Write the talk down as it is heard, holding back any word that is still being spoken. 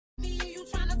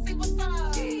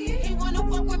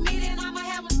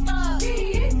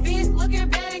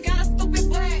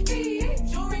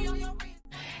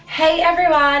Hey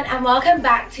everyone, and welcome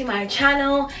back to my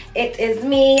channel. It is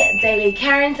me, Daily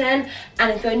Carrington,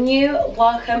 and if you're new,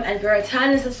 welcome, and if you're a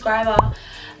returning subscriber,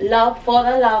 love for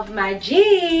the love, my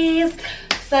G's.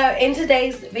 So in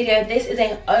today's video, this is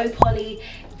a Opoly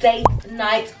date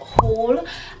night haul.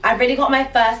 I've already got my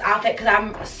first outfit because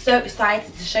I'm so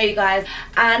excited to show you guys,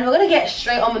 and we're gonna get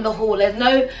straight on with the haul. There's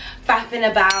no faffing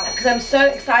about because I'm so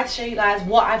excited to show you guys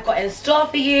what I've got in store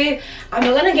for you, and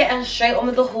we're gonna get straight on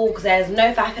with the haul because there's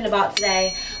no faffing about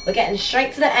today. We're getting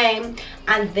straight to the aim,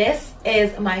 and this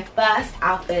is my first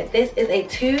outfit. This is a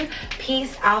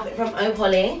two-piece outfit from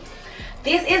Opoly.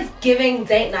 This is giving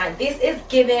date night. This is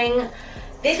giving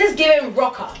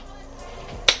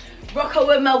rocker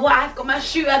with my wife. Got my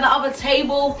shooter at the other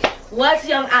table. Word to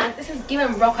young Ants, this is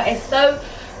giving rocker. It's so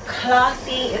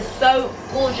classy, it's so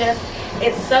gorgeous,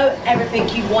 it's so everything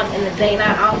you want in a day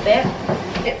night outfit.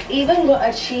 It's even got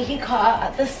a cheeky cutter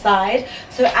at the side,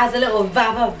 so it adds a little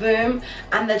vava boom.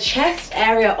 And the chest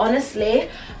area, honestly,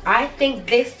 I think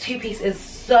this two-piece is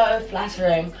so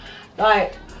flattering.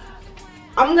 Like,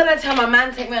 I'm gonna tell my man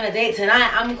to take me on a date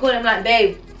tonight. I'm calling him like,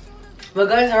 babe, we're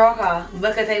going to rocker,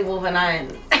 book a table for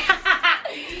 9.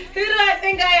 Who do I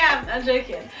think I am? I'm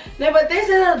joking. No, but this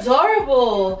is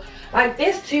adorable. Like,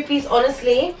 this two-piece,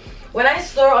 honestly, when I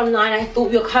saw it online, I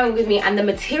thought you're coming with me, and the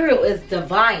material is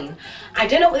divine. I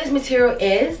don't know what this material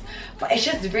is, but it's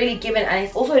just really giving, and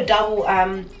it's also double,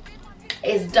 I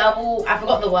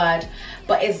forgot the word,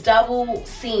 but it's double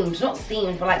seamed, not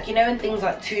seamed, but like, you know, when things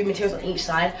like two materials on each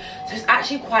side, so it's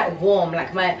actually quite warm.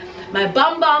 Like my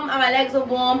bum and my legs are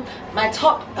warm, my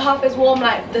top half is warm,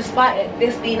 like despite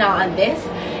this being out and this,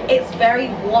 it's very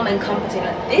warm and comforting.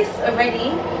 Like this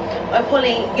already,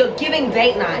 Opoly, you're giving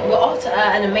date night. We're off to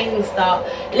an amazing start.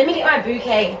 Let me get my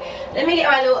bouquet, let me get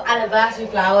my little anniversary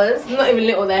flowers, not even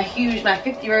little, they're huge, my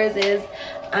 50 roses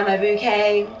and my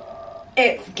bouquet.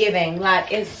 It's giving,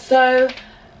 like, it's so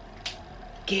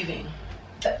giving.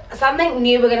 Something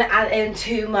new we're gonna add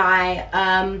into my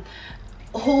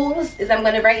hauls is I'm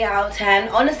gonna rate it out of 10.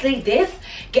 Honestly, this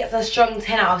gets a strong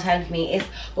 10 out of 10 for me.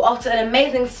 We're off to an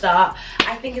amazing start.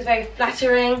 I think it's very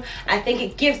flattering. I think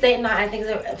it gives date night. I think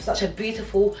it's such a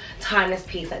beautiful, timeless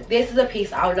piece. Like, this is a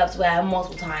piece I would love to wear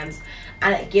multiple times,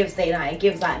 and it gives date night. It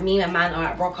gives, like, me and my man are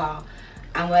at rocker,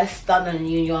 and we're stunning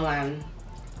you and your man.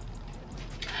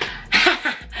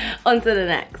 On to the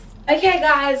next. Okay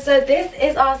guys, so this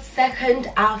is our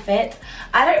second outfit.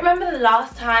 I don't remember the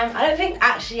last time, I don't think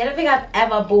I've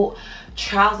ever bought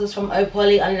trousers from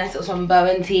Opoly unless it was from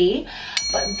Bow & T,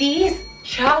 but these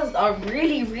trousers are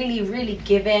really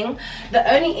giving.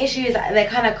 The only issue is that they're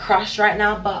kind of crushed right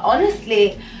now, but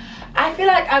honestly I feel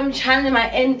like I'm channeling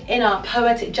my inner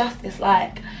poetic justice.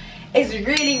 Like, it's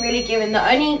really giving. The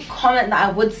only comment that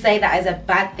I would say that is a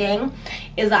bad thing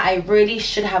is that I really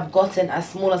should have gotten a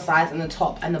smaller size in the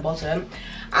top and the bottom.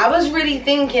 I was really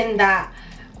thinking that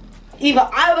either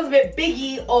I was a bit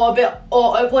biggie or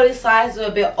Opoly's size was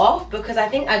a bit off, because I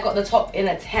think I got the top in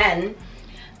a 10.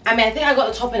 I mean, I think I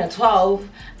got the top in a 12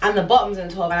 and the bottom's in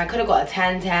a 12, and I could have got a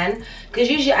 10-10, because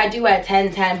usually I do wear a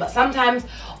 10-10, but sometimes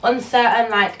on certain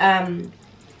like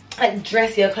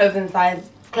dressier clothing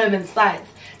sites,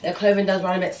 their clothing does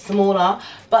run a bit smaller.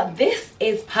 But this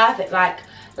is perfect. Like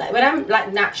when I'm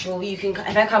like natural, you can,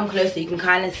 if I come closer, you can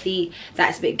kind of see that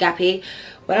it's a bit gappy.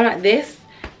 When I'm like this,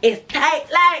 it's tight,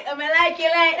 like I'm gonna like it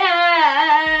like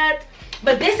that.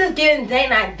 But this is giving date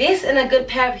night. This and a good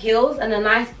pair of heels and a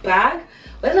nice bag.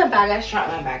 Where's my bag? Let's try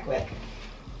my bag quick.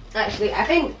 Actually, I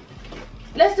think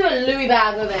let's do a Louis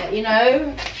bag with it, you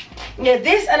know? Yeah,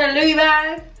 this and a Louis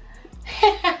bag.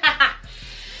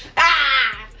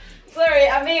 Sorry,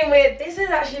 I'm being weird. This is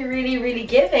actually really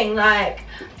giving. Like,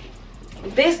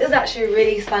 this is actually a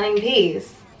really stunning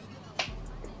piece.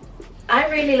 I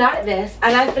really like this,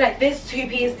 and I feel like this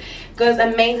two-piece goes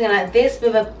amazing like this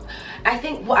with a, I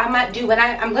think what I might do when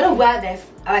I'm gonna wear this,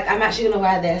 like I'm actually gonna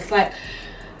wear this like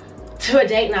to a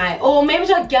date night, or maybe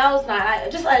to a girls night,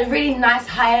 like just a really nice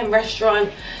high-end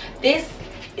restaurant. This,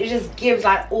 it just gives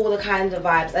like all the kinds of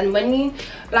vibes. And when you,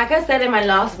 like I said in my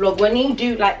last vlog, when you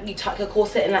do like, you tuck your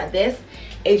corset in like this,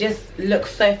 it just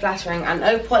looks so flattering. And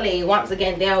Opoly, once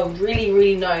again, they are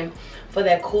really known for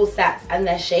their corsets and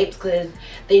their shapes, because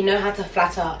they know how to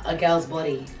flatter a girl's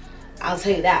body. I'll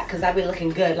tell you that, because I've been looking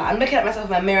good. Like, I'm looking at myself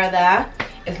in my mirror there,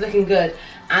 it's looking good.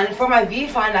 And from my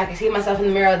viewfinder, I can see myself in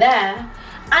the mirror there,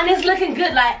 and it's looking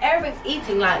good. Like, everything's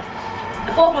eating. Like,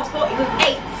 4 + 4 =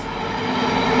 8.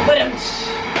 But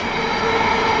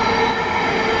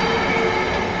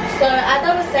so as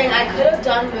I was saying, I could have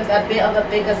done with a bit of a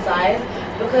bigger size,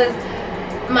 because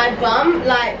my bum,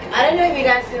 like, I don't know if you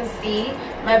guys can see,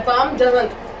 my bum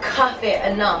doesn't cuff it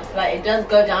enough. Like, it does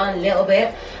go down a little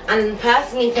bit, and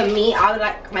personally for me, I would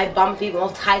like my bum to be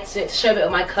more tight to show a bit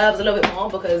of my curves a little bit more,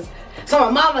 because so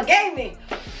my mama gave me.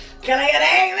 Can I get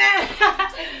an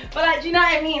amen? But like, do you know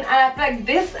what I mean? And I feel like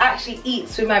this actually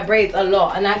eats with my braids a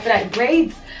lot, and I feel like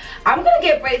braids, I'm gonna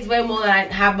get braids way more than I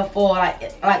have before.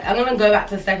 Like I'm gonna go back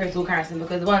to secondary school comparison,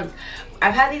 because once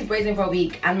I've had these braids in for a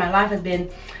week and my life has been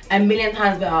a million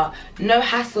times better. No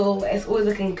hassle, it's always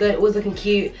looking good, always looking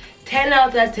cute. 10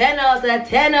 out of 10 out of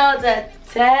 10 out of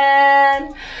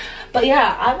 10. But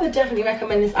yeah, I would definitely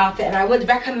recommend this outfit, and I would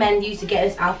recommend you to get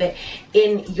this outfit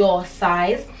in your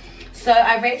size. So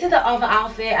I rated the other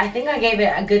outfit, I think I gave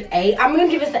it a good 8. I'm gonna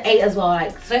give this an 8 as well.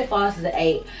 Like, so far this is an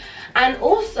 8. And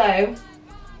also,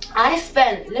 I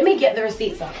spent, let me get the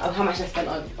receipts up of how much I spent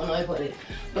on Opoly,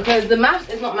 because the maths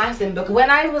is not mathsing. Because when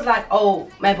I was like, oh,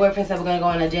 my boyfriend said we're gonna go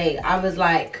on a date, I was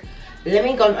like, let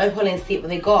me go on Opoly and see what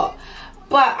they got.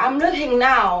 But I'm looking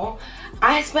now,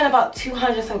 I spent about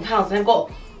 200 something pounds, and I've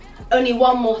got only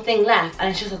one more thing left, and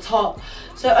it's just a top.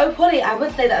 So Opoly, I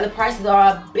would say that the prices are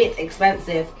a bit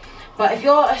expensive. But if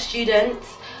you're a student,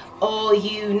 or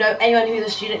you know anyone who's a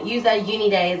student, use their uni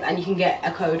days and you can get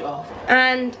a code off.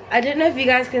 And I don't know if you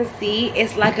guys can see,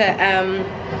 it's like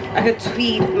a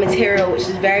tweed material, which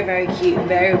is very, very cute,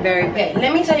 very, very big.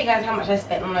 Let me tell you guys how much I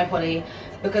spent on Opoly,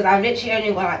 because I've literally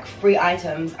only got like 3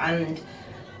 items, and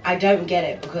I don't get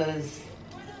it because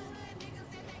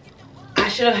I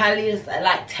should have had at least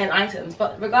like 10 items.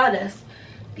 But regardless,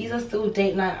 these are still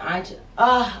date night items.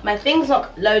 My thing's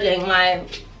not loading,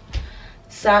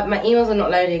 so my emails are not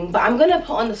loading, but I'm gonna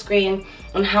put on the screen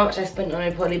on how much I spent on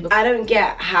Opoly. But I don't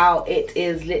get how it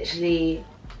is literally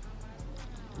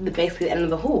basically the end of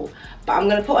the haul. But I'm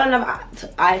gonna put on another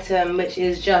item, which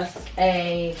is just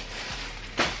a,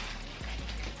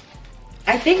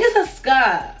 I think it's a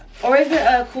skirt, or is it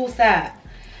a cool set?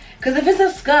 Because if it's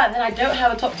a skirt, then I don't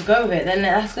have a top to go with it. Then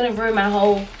that's gonna ruin my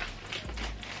whole.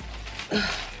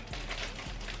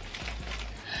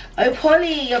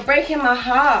 Opoly, you're breaking my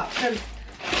heart. Because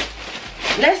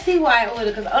let's see what I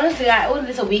ordered, because honestly I ordered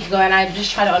this a week ago and I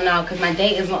just tried it on now because my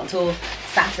date is not till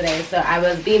Saturday, so I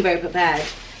was being very prepared.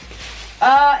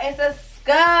 Oh, it's a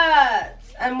skirt.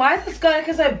 And why is the skirt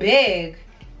looking so big?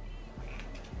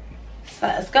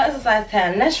 A skirt is a size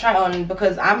 10. Let's try it on,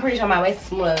 because I'm pretty sure my waist is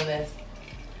smaller than this.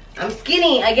 I'm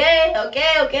skinny, okay,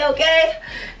 okay,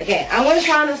 I'm gonna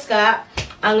try on the skirt.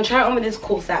 I'm gonna try it on with this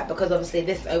corset, because obviously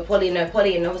this is Opoly and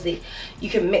Opoly, and obviously you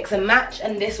can mix and match,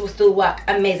 and this will still work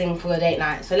amazing for a date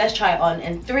night. So let's try it on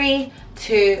in 3,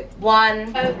 2,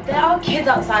 1. So there are kids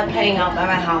outside playing out by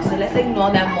my house, so let's ignore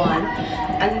them. 1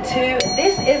 and 2.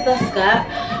 This is the skirt,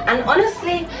 and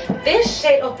honestly, this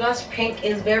shade of blush pink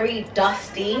is very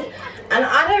dusty, and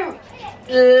I don't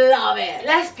love it.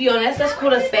 Let's be honest, let's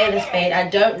call a spade a spade. I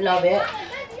don't love it.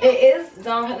 It is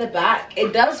down at the back.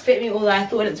 It does fit me, although I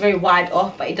thought it's very wide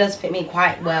off, but it does fit me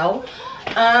quite well.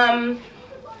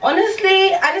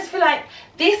 Honestly, I just feel like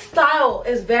this style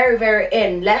is very, very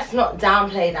in. Let's not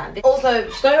downplay that. Also,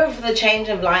 sorry for the change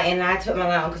of lighting. I had to put my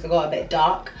light on because it got a bit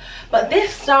dark. But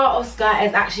this style of skirt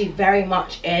is actually very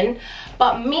much in.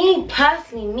 But me,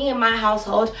 personally, me and my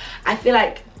household, I feel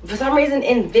like for some reason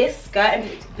in this skirt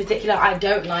in particular, I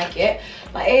don't like it.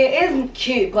 But it is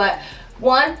cute, but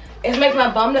one, it's making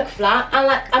my bum look flat, and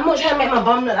like, I'm not trying to make my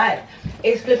bum look like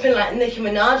it's flipping like Nicki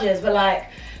Minaj's, but like,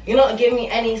 you're not giving me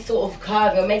any sort of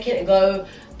curve, you're making it go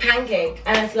pancake,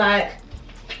 and it's like,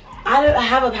 I don't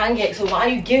have a pancake, so why are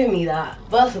you giving me that,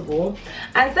 first of all?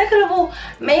 And second of all,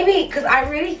 maybe because I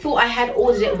really thought I had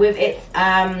ordered it with its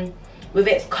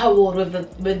cord, with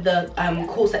the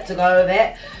corset to go with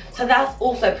it, so that's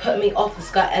also put me off the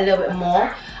skirt a little bit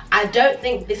more. I don't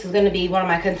think this is going to be one of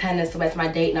my contenders to wear to my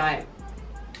date night.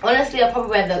 Honestly, I'll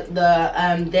probably wear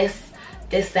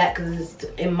this set, because it's,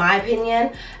 in my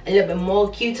opinion, a little bit more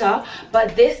cuter.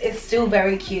 But this is still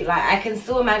very cute. Like, I can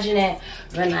still imagine it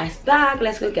with a nice bag.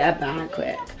 Let's go get a bag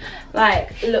quick.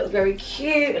 Like, it looks very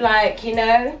cute. Like, you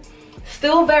know,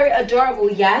 still very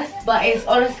adorable, yes. But it's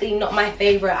honestly not my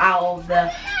favorite out of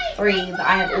the 3 that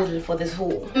I have ordered for this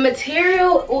haul. The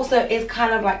material also is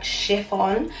kind of like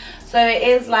chiffon. So it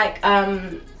is like,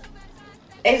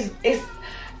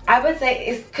 I would say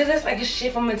it's because it's like a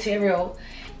chiffon material.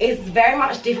 It's very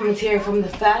much different material from the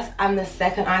first and the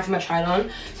second item I tried on.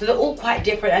 So they're all quite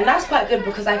different, and that's quite good,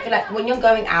 because I feel like when you're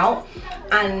going out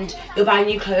and you're buying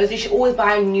new clothes, you should always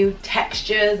buy new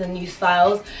textures and new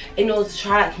styles in order to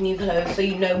try like new clothes, so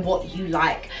you know what you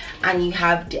like and you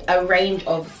have a range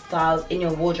of styles in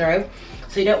your wardrobe.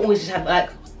 So you don't always just have like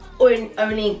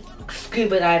only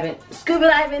scuba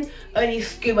diving, only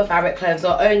scuba fabric clothes,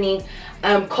 or only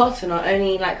cotton, or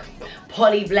only like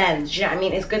poly blends. Do you know what I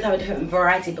mean? It's good to have a different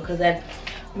variety, because then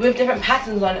with different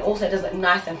patterns on it also does look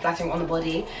nice and flattering on the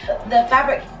body. The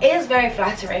fabric is very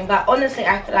flattering, but honestly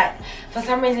I feel like for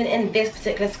some reason in this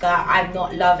particular skirt I'm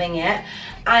not loving it.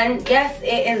 And yes,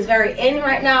 it is very in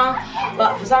right now,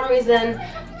 but for some reason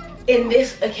in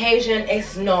this occasion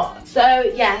it's not.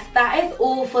 So yes, that is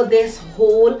all for this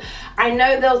haul. I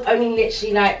know there was only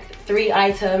literally like 3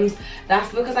 items.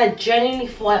 That's because I genuinely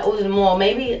thought I ordered more.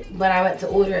 Maybe when I went to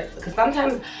order it, because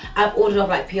sometimes I've ordered off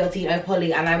like PLT No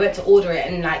Poly, and I went to order it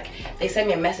and like they sent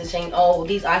me a message saying, oh,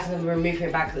 these items have been removed from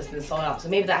your bag because it's been sold out. So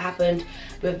maybe that happened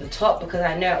with the top, because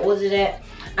I know I ordered it.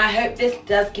 I hope this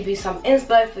does give you some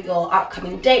inspo for your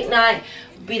upcoming date night,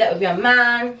 be that with your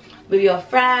man, with your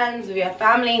friends, with your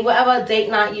family, whatever date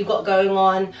night you got going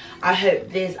on. I hope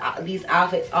these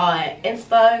outfits are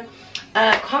inspo.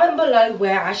 Comment below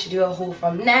where I should do a haul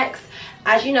from next.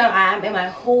 As you know, I am in my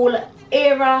haul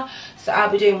era, so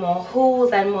I'll be doing more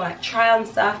hauls and more like try on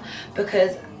stuff,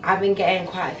 because I've been getting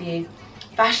quite a few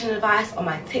fashion advice on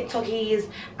my TikTokies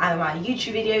and my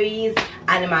YouTube videos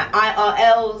and in my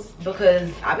IRLs,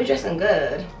 because I be dressing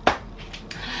good.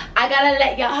 I gotta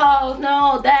let your hoes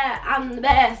know that I'm the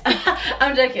best.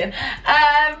 I'm joking.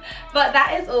 But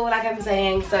that is all, like I'm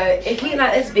saying. So if you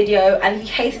like this video and you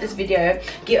hated this video,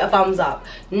 give it a thumbs up.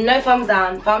 No thumbs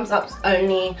down, thumbs ups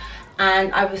only.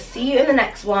 And I will see you in the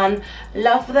next one.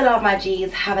 Love for the love, my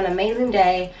G's. Have an amazing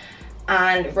day.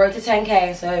 And road to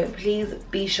 10K. So please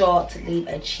be sure to leave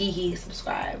a cheeky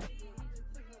subscribe.